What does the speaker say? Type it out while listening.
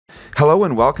Hello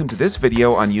and welcome to this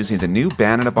video on using the new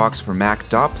Band-in-a-Box for Mac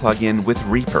DAW plugin with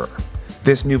Reaper.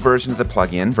 This new version of the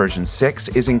plugin, version 6,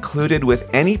 is included with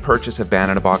any purchase of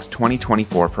Band-in-a-Box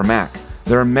 2024 for Mac.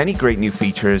 There are many great new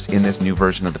features in this new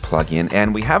version of the plugin,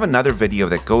 and we have another video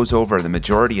that goes over the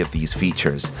majority of these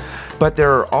features. But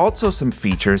there are also some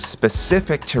features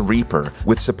specific to Reaper,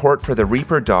 with support for the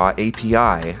Reaper DAW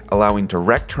API, allowing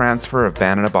direct transfer of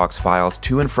Band-in-a-Box files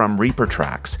to and from Reaper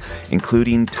tracks,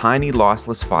 including tiny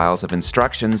lossless files of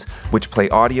instructions which play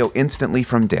audio instantly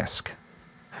from disk.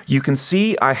 You can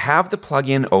see I have the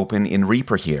plugin open in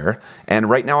Reaper here, and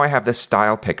right now I have the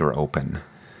style picker open.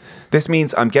 This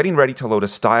means I'm getting ready to load a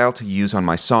style to use on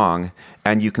my song,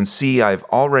 and you can see I've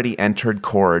already entered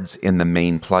chords in the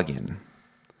main plugin.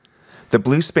 The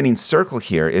blue spinning circle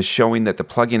here is showing that the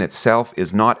plugin itself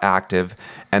is not active,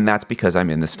 and that's because I'm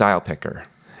in the style picker.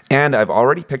 And I've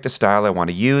already picked a style I want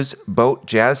to use, Boat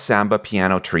Jazz Samba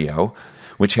Piano Trio,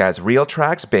 which has real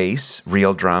tracks bass,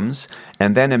 real drums,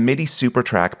 and then a MIDI super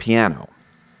track piano.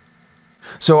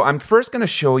 So I'm first going to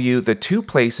show you the two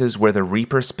places where the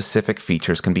Reaper specific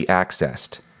features can be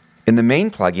accessed. In the main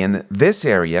plugin, this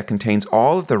area contains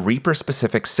all of the Reaper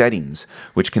specific settings,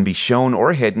 which can be shown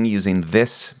or hidden using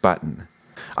this button.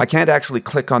 I can't actually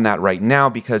click on that right now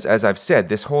because, as I've said,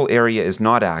 this whole area is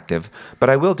not active, but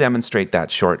I will demonstrate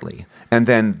that shortly. And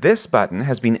then this button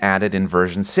has been added in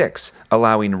version 6,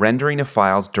 allowing rendering of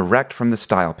files direct from the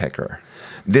style picker.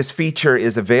 This feature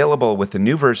is available with the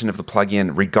new version of the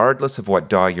plugin regardless of what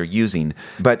DAW you're using,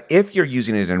 but if you're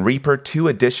using it in Reaper, two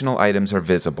additional items are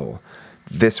visible: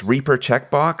 this Reaper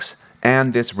checkbox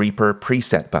and this Reaper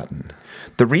preset button.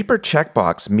 The Reaper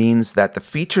checkbox means that the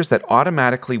features that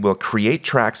automatically will create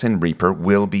tracks in Reaper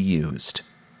will be used.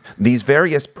 These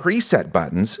various preset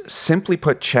buttons simply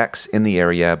put checks in the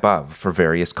area above for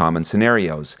various common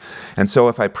scenarios, and so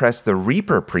if I press the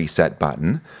Reaper preset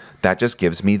button, that just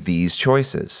gives me these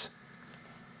choices.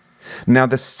 Now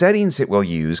the settings it will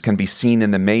use can be seen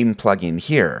in the main plugin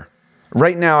here.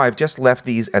 Right now I've just left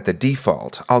these at the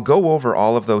default. I'll go over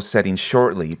all of those settings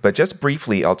shortly, but just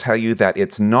briefly I'll tell you that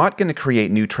it's not going to create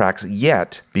new tracks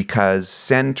yet because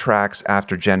send tracks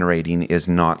after generating is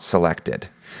not selected.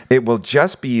 It will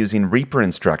just be using Reaper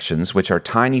instructions, which are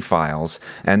tiny files,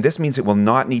 and this means it will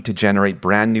not need to generate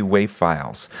brand new WAV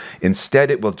files. Instead,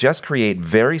 it will just create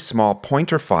very small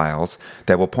pointer files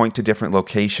that will point to different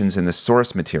locations in the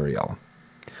source material.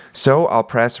 So I'll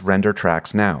press Render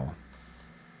Tracks now.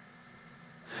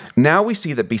 Now we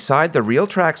see that beside the Real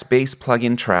Tracks Bass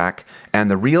plugin track and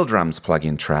the Real Drums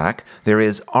plugin track, there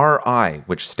is RI,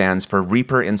 which stands for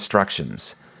Reaper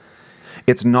Instructions.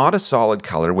 It's not a solid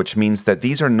color, which means that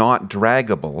these are not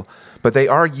draggable, but they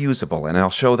are usable, and I'll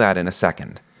show that in a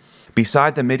second.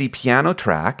 Beside the MIDI piano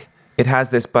track, it has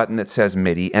this button that says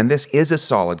MIDI, and this is a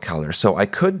solid color, so I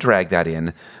could drag that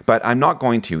in, but I'm not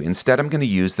going to. Instead, I'm going to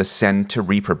use the Send to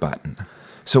Reaper button.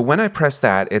 So when I press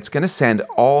that, it's going to send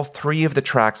all three of the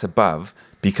tracks above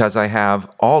because I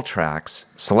have all tracks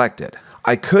selected.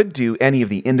 I could do any of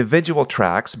the individual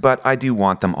tracks, but I do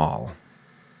want them all.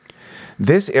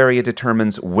 This area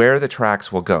determines where the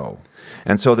tracks will go.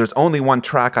 And so there's only one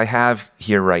track I have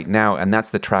here right now, and that's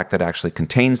the track that actually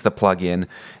contains the plugin,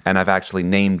 and I've actually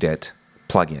named it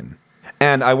Plugin.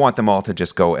 And I want them all to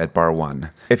just go at bar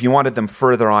 1. If you wanted them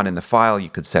further on in the file, you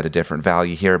could set a different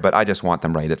value here, but I just want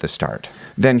them right at the start.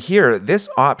 Then here, this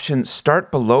option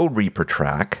Start Below Reaper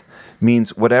Track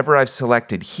means whatever I've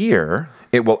selected here,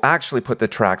 it will actually put the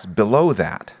tracks below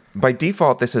that. By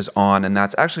default, this is on, and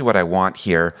that's actually what I want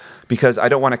here because I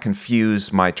don't want to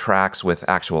confuse my tracks with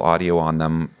actual audio on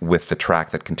them with the track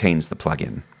that contains the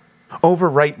plugin.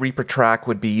 Overwrite Reaper track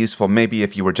would be useful maybe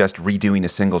if you were just redoing a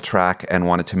single track and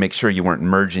wanted to make sure you weren't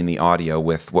merging the audio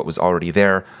with what was already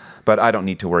there, but I don't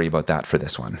need to worry about that for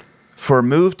this one. For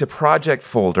Move to Project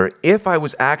folder, if I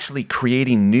was actually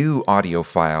creating new audio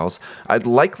files, I'd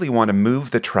likely want to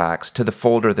move the tracks to the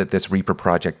folder that this Reaper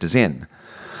project is in.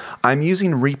 I'm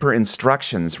using Reaper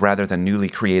instructions rather than newly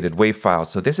created WAV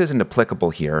files, so this isn't applicable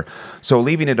here, so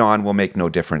leaving it on will make no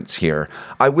difference here.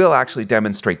 I will actually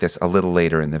demonstrate this a little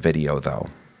later in the video though.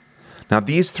 Now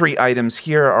these three items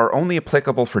here are only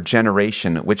applicable for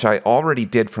generation, which I already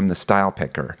did from the style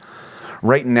picker.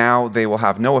 Right now they will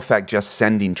have no effect just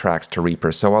sending tracks to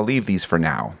Reaper, so I'll leave these for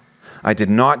now. I did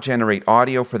not generate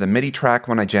audio for the MIDI track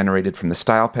when I generated from the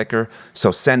style picker, so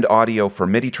send audio for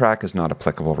MIDI track is not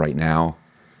applicable right now.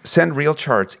 Send Real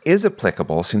Charts is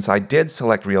applicable since I did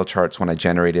select Real Charts when I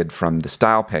generated from the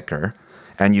style picker,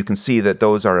 and you can see that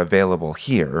those are available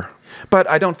here. But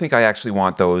I don't think I actually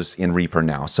want those in Reaper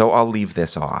now, so I'll leave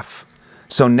this off.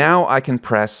 So now I can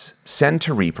press Send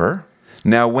to Reaper.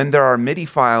 Now, when there are MIDI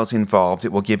files involved,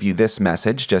 it will give you this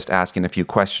message, just asking a few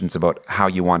questions about how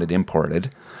you want it imported.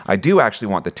 I do actually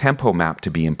want the tempo map to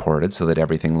be imported so that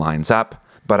everything lines up,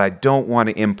 but I don't want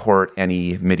to import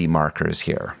any MIDI markers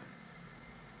here.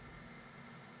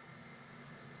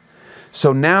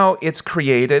 So now it's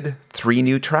created 3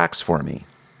 new tracks for me.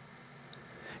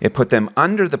 It put them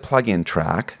under the plugin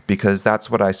track because that's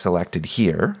what I selected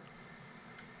here.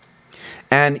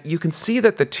 And you can see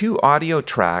that the 2 audio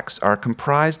tracks are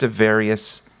comprised of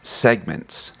various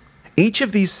segments. Each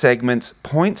of these segments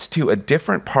points to a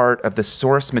different part of the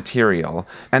source material,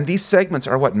 and these segments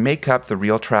are what make up the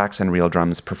Real Tracks and Real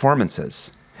Drums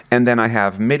performances. And then I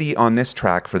have MIDI on this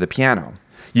track for the piano.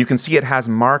 You can see it has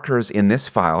markers in this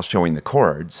file showing the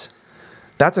chords.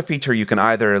 That's a feature you can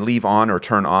either leave on or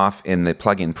turn off in the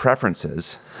plugin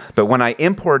preferences. But when I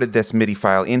imported this MIDI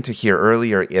file into here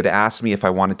earlier, it asked me if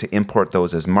I wanted to import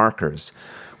those as markers,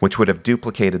 which would have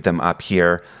duplicated them up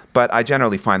here. But I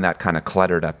generally find that kind of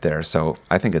cluttered up there, so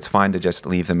I think it's fine to just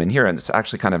leave them in here. And it's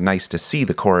actually kind of nice to see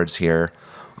the chords here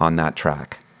on that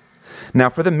track. Now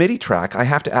for the MIDI track, I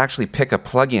have to actually pick a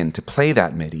plugin to play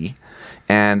that MIDI.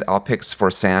 And I'll pick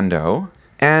Sforzando.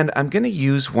 And I'm going to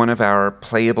use one of our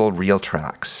playable Real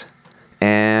tracks.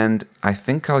 And I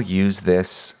think I'll use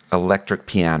this electric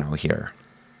piano here.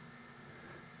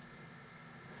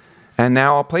 And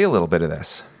now I'll play a little bit of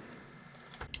this.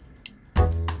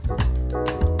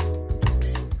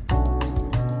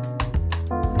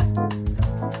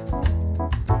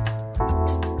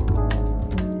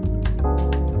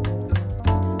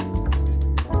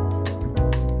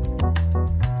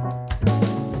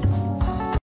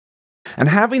 And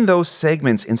having those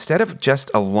segments instead of just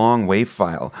a long WAV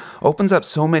file opens up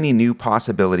so many new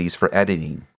possibilities for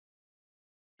editing.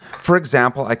 For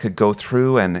example, I could go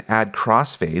through and add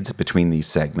crossfades between these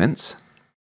segments.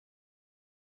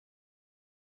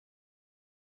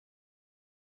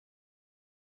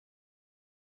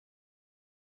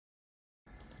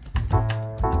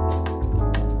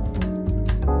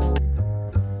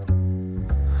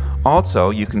 Also,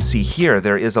 you can see here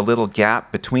there is a little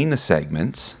gap between the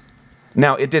segments.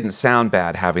 Now, it didn't sound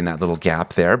bad having that little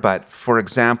gap there, but for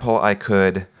example, I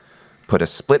could put a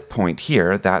split point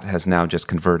here. That has now just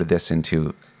converted this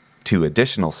into 2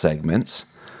 additional segments.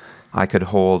 I could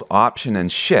hold Option and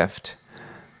Shift,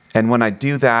 and when I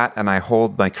do that and I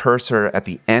hold my cursor at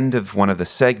the end of one of the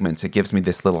segments, it gives me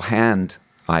this little hand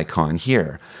icon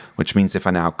here, which means if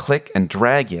I now click and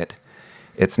drag it,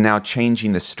 it's now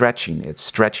changing the stretching. It's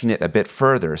stretching it a bit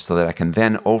further so that I can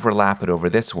then overlap it over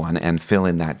this one and fill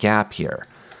in that gap here.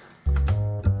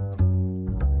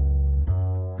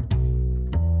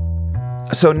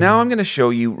 So now I'm going to show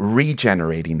you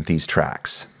regenerating these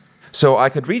tracks. So I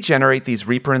could regenerate these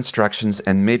Reaper instructions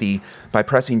and MIDI by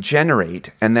pressing Generate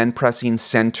and then pressing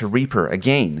Send to Reaper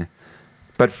again.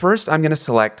 But first I'm going to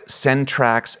select Send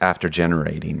Tracks after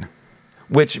generating,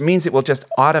 which means it will just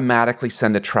automatically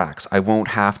send the tracks. I won't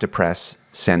have to press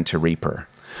Send to Reaper.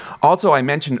 Also, I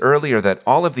mentioned earlier that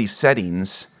all of these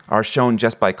settings are shown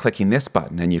just by clicking this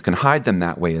button, and you can hide them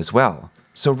that way as well.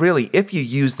 So really, if you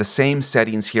use the same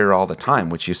settings here all the time,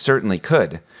 which you certainly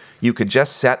could, you could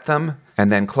just set them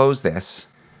and then close this,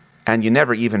 and you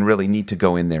never even really need to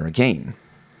go in there again.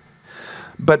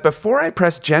 But before I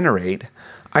press Generate,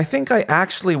 I think I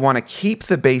actually want to keep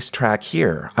the bass track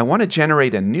here. I want to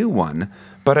generate a new one,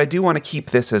 but I do want to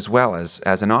keep this as well as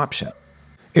an option.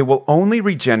 It will only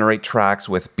regenerate tracks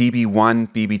with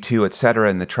BB1, BB2, etc.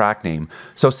 in the track name,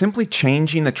 so simply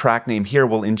changing the track name here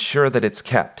will ensure that it's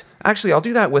kept. Actually, I'll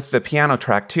do that with the piano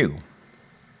track too.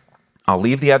 I'll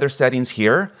leave the other settings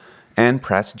here and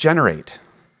press Generate.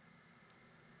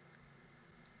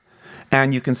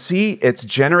 And you can see it's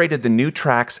generated the new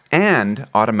tracks and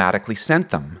automatically sent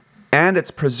them. And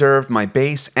it's preserved my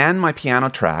bass and my piano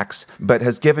tracks, but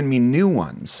has given me new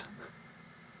ones.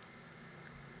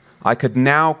 I could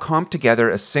now comp together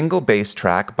a single bass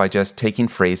track by just taking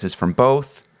phrases from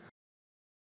both,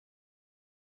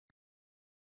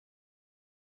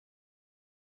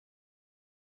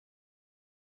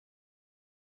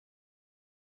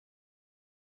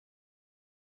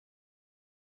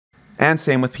 and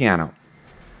same with piano.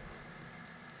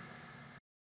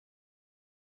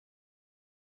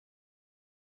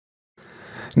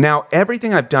 Now,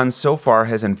 everything I've done so far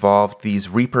has involved these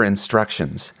Reaper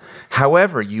instructions.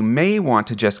 However, you may want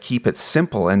to just keep it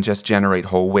simple and just generate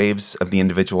whole waves of the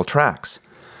individual tracks.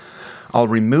 I'll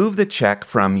remove the check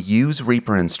from Use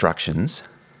Reaper Instructions.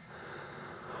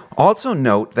 Also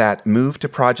note that Move to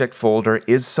Project Folder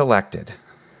is selected.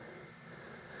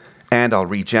 And I'll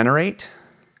regenerate.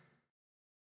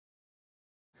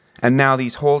 And now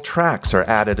these whole tracks are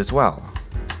added as well.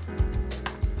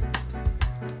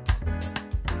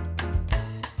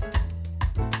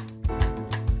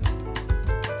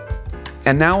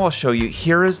 And now I'll show you,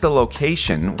 here is the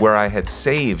location where I had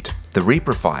saved the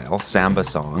Reaper file,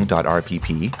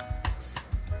 sambasong.rpp.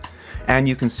 And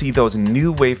you can see those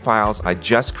new WAV files I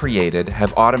just created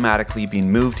have automatically been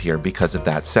moved here because of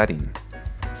that setting.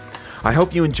 I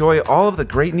hope you enjoy all of the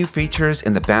great new features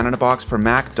in the Band-in-a-Box for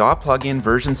Mac DAW Plugin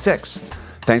version 6.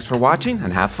 Thanks for watching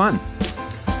and have fun!